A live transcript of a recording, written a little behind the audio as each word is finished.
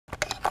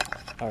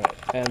Alright,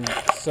 and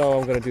so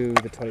I'm going to do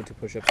the 22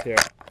 push-ups here.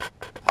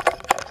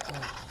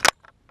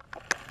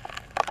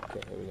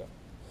 Okay, here we go.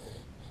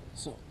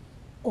 So,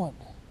 1,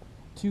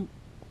 2,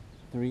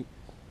 3,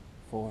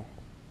 4,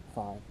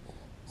 5,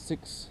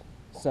 6,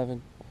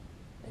 7,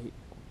 8,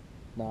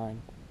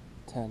 9,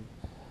 10,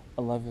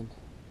 11,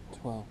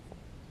 12,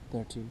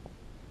 13,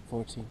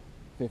 14,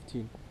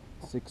 15,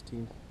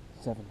 16,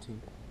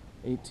 17,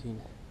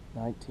 18,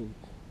 19,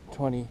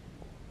 20,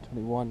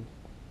 21,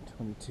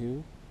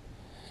 22.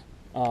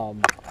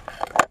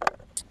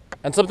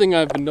 And something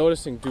I've been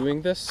noticing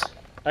doing this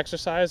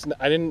exercise,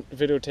 I didn't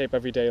videotape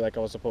every day like I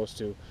was supposed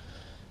to,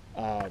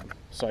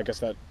 so I guess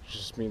that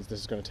just means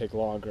this is going to take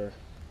longer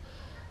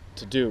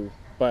to do,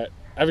 but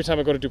every time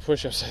I go to do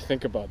push-ups I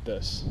think about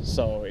this,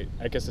 so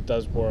I guess it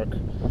does work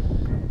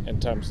in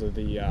terms of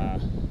the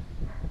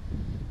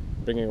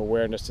bringing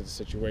awareness to the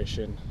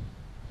situation.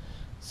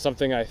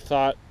 Something I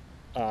thought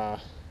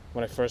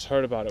when I first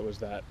heard about it was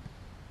that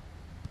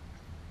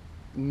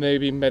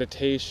maybe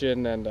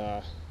meditation and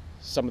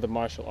some of the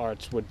martial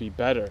arts would be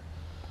better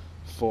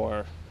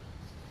for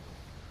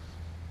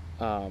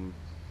I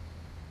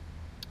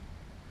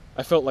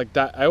felt like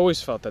that, I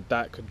always felt that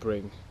that could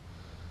bring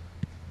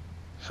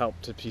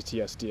help to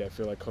PTSD. I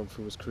feel like Kung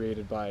Fu was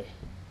created by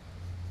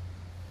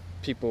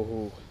people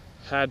who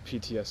had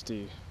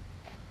PTSD,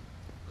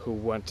 who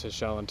went to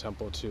Shaolin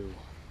Temple to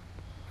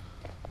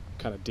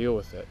kind of deal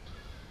with it.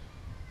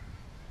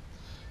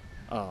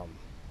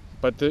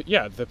 But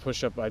the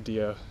push-up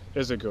idea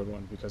is a good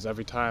one, because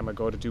every time I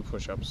go to do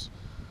push-ups,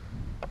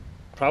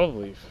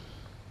 probably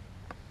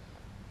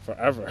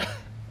forever,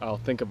 I'll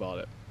think about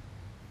it.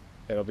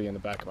 It'll be in the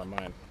back of my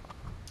mind.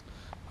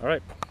 All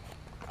right,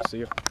 see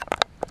you.